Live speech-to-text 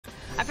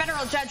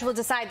federal judge will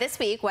decide this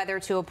week whether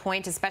to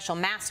appoint a special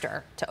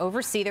master to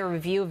oversee the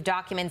review of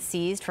documents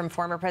seized from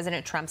former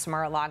President Trump's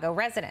Mar-a-Lago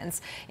residence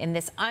in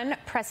this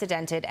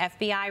unprecedented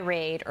FBI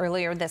raid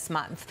earlier this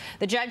month.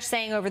 The judge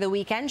saying over the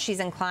weekend she's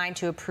inclined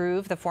to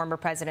approve the former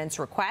president's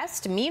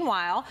request.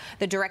 Meanwhile,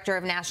 the director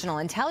of national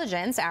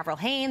intelligence, Avril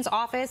Haines'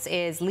 office,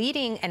 is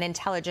leading the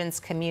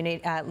intelligence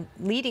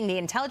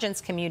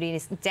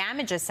community's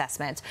damage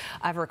assessment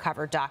of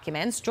recovered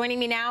documents. Joining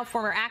me now,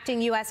 former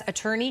acting U.S.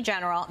 Attorney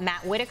General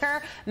Matt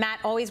Whitaker.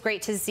 Matt, always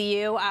great to see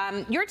you.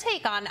 Your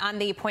take on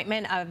the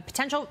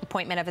potential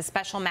appointment of a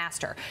special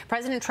master.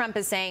 President Trump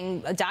is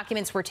saying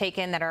documents were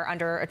taken that are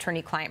under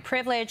attorney-client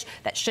privilege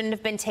that shouldn't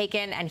have been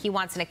taken, and he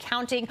wants an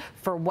accounting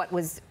for what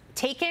was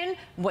taken,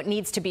 what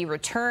needs to be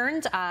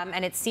returned,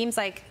 and it seems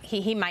like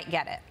he might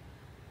get it.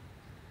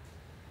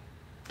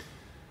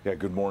 Yeah,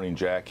 good morning,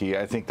 Jackie.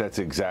 I think that's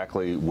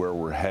exactly where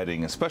we're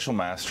heading. A special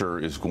master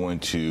is going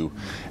to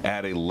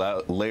add a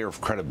layer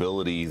of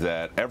credibility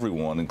that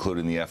everyone,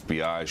 including the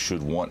FBI,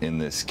 should want in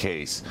this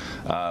case.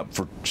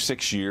 For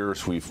 6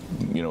 years, we've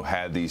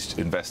had these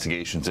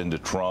investigations into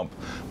Trump.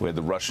 We had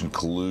the Russian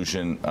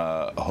collusion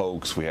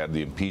hoax. We had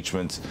the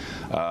impeachments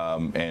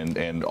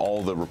and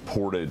all the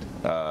reported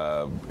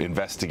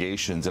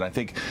investigations. And I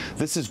think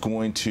this is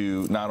going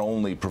to not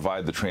only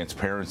provide the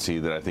transparency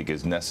that I think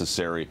is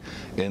necessary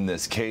in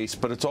this case,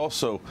 but it's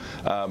also,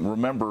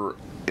 remember,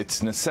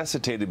 it's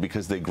necessitated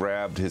because they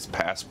grabbed his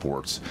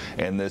passports.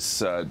 And this,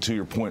 to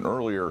your point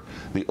earlier,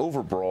 the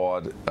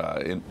overbroad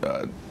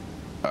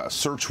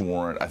search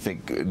warrant, I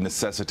think,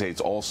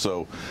 necessitates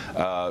also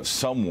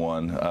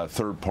someone, a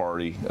third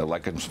party,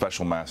 like a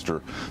special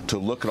master, to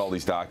look at all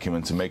these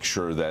documents and make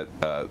sure that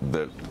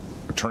the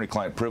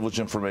attorney-client privilege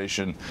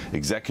information,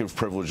 executive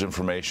privilege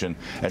information,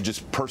 and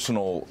just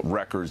personal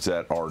records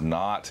that are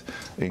not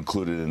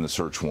included in the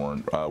search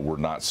warrant were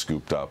not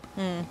scooped up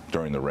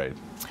during the raid.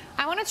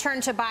 I want to turn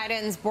to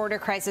Biden's border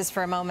crisis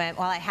for a moment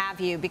while I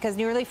have you, because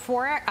nearly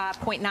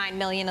 4.9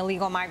 million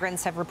illegal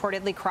migrants have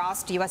reportedly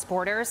crossed U.S.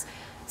 borders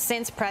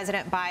since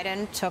President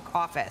Biden took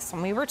office.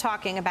 And we were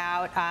talking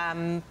about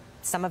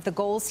some of the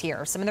goals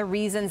here, some of the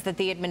reasons that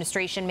the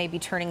administration may be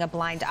turning a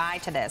blind eye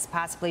to this,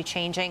 possibly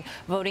changing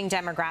voting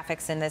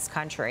demographics in this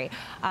country.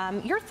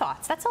 Your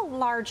thoughts? That's a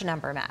large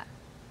number, Matt.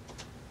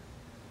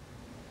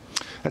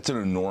 That's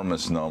an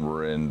enormous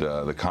number, and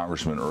the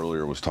congressman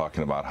earlier was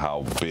talking about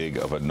how big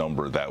of a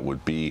number that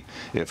would be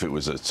if it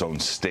was its own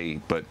state.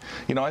 But,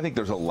 I think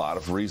there's a lot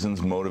of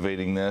reasons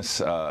motivating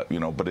this,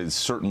 but it's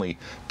certainly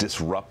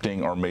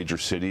disrupting our major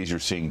cities. You're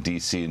seeing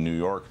D.C. and New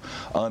York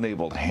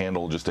unable to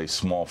handle just a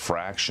small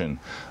fraction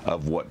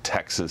of what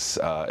Texas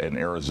and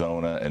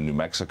Arizona and New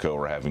Mexico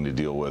are having to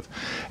deal with.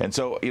 And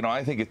so,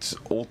 I think it's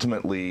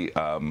ultimately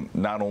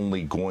not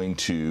only going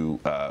to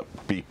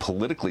be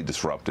politically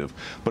disruptive,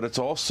 but it's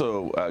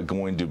also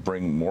going to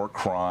bring more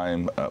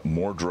crime,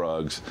 more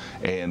drugs,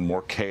 and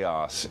more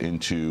chaos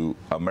into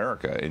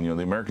America. And,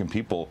 the American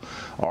people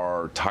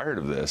are tired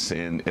of this.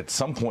 And at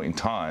some point in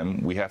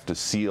time, we have to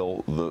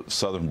seal the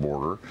southern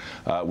border.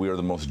 We are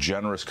the most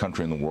generous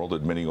country in the world,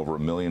 admitting over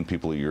 1 million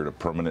people a year to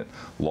permanent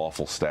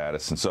lawful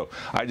status. And so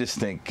I just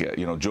think,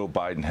 Joe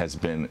Biden has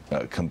been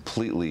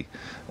completely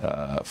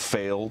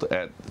failed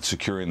at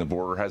securing the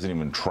border, hasn't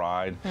even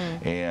tried.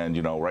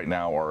 And, right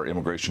now our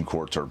immigration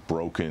courts are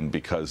broken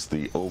because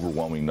the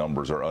overwhelming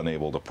numbers are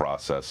unable to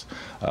process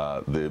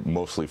the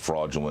mostly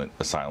fraudulent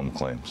asylum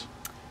claims.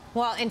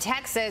 Well, in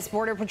Texas,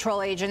 Border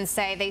Patrol agents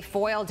say they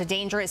foiled a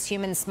dangerous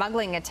human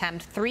smuggling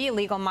attempt. 3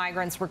 illegal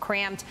migrants were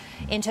crammed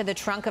into the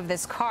trunk of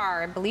this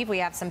car. I believe we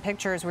have some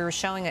pictures. We were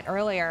showing it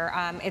earlier.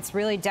 It's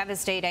really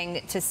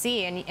devastating to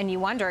see. And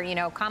you wonder,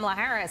 Kamala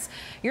Harris,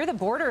 you're the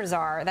border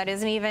czar that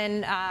isn't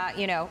even,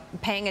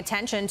 paying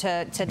attention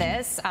to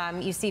this.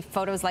 You see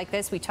photos like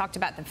this. We talked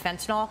about the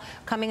fentanyl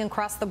coming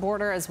across the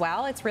border as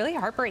well. It's really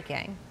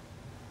heartbreaking.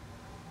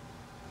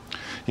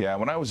 Yeah,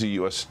 when I was a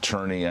U.S.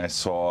 attorney, I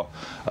saw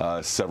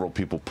several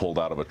people pulled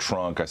out of a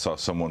trunk. I saw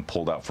someone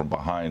pulled out from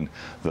behind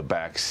the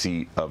back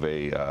seat of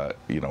a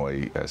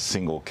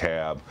single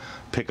cab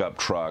pickup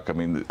truck. I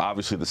mean,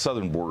 obviously the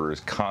southern border is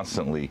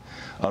constantly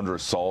under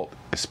assault,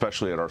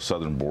 especially at our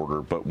southern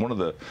border. But one of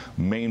the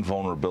main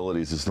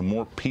vulnerabilities is the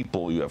more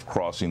people you have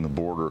crossing the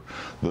border,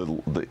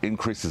 the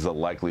increases the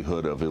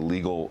likelihood of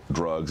illegal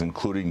drugs,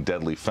 including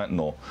deadly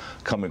fentanyl,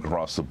 coming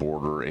across the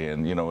border.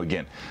 And,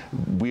 again,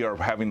 we are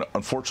having to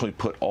unfortunately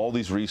put all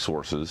these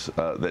resources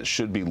that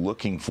should be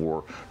looking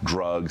for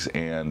drugs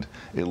and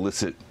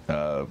illicit,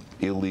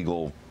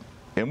 illegal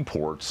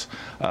imports,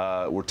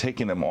 we're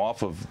taking them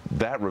off of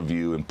that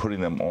review and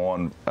putting them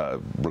on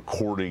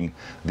recording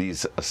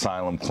these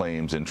asylum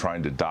claims and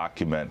trying to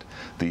document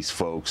these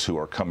folks who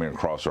are coming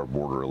across our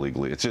border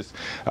illegally. It's just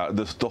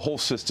the whole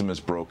system is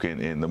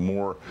broken, and the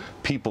more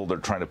people they're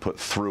trying to put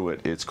through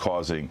it, it's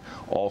causing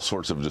all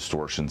sorts of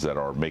distortions that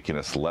are making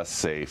us less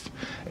safe.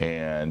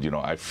 And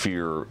I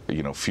fear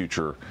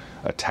future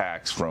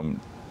attacks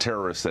from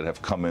terrorists that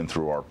have come in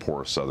through our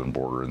porous southern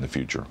border in the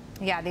future.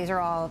 Yeah, these are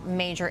all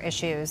major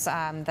issues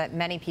that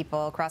many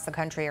people across the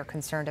country are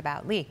concerned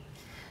about. Lee.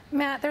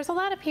 Matt, there's a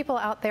lot of people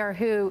out there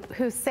who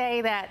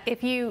say that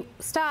if you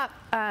stop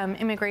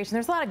immigration,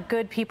 there's a lot of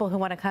good people who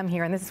want to come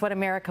here, and this is what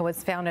America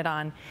was founded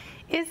on.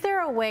 Is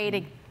there a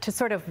way to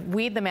sort of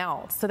weed them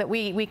out so that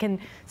we can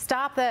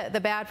stop the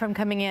bad from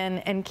coming in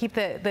and keep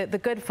the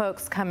good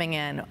folks coming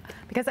in?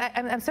 Because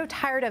I'm so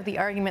tired of the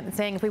argument that's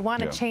saying if we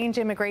want to change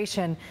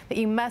immigration, that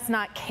you must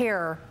not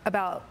care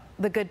about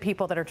the good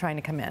people that are trying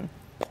to come in.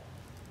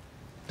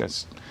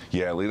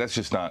 Lee, that's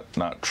just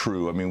not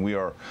true. I mean, we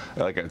are,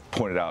 like I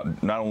pointed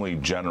out, not only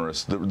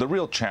generous. The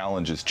real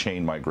challenge is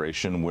chain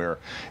migration, where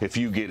if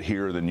you get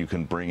here, then you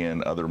can bring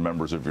in other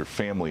members of your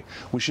family.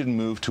 We should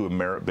move to a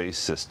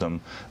merit-based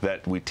system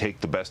that we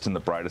take the best and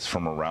the brightest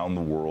from around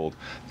the world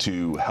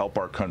to help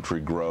our country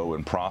grow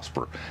and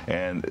prosper.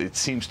 And it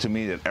seems to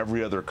me that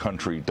every other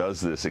country does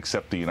this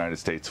except the United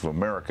States of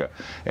America.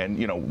 And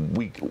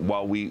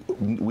while we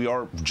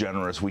are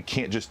generous, we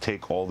can't just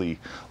take all the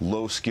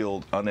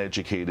low-skilled,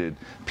 uneducated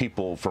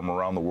people from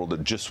around the world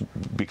that just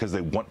because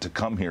they want to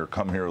come here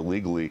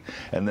illegally,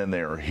 and then they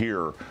are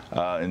here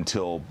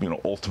until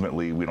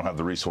ultimately we don't have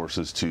the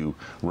resources to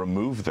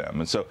remove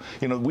them. And so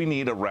we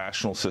need a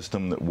rational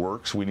system that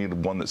works. We need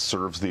one that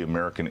serves the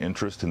American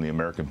interest and the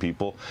American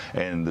people.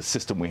 And the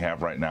system we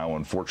have right now,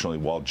 unfortunately,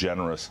 while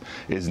generous,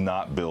 is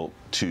not built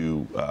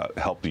to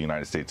help the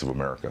United States of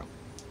America.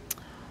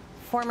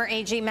 Former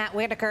AG Matt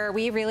Whitaker,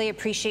 we really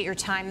appreciate your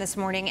time this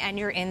morning and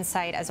your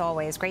insight as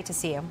always. Great to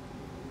see you.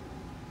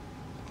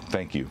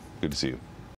 Thank you. Good to see you.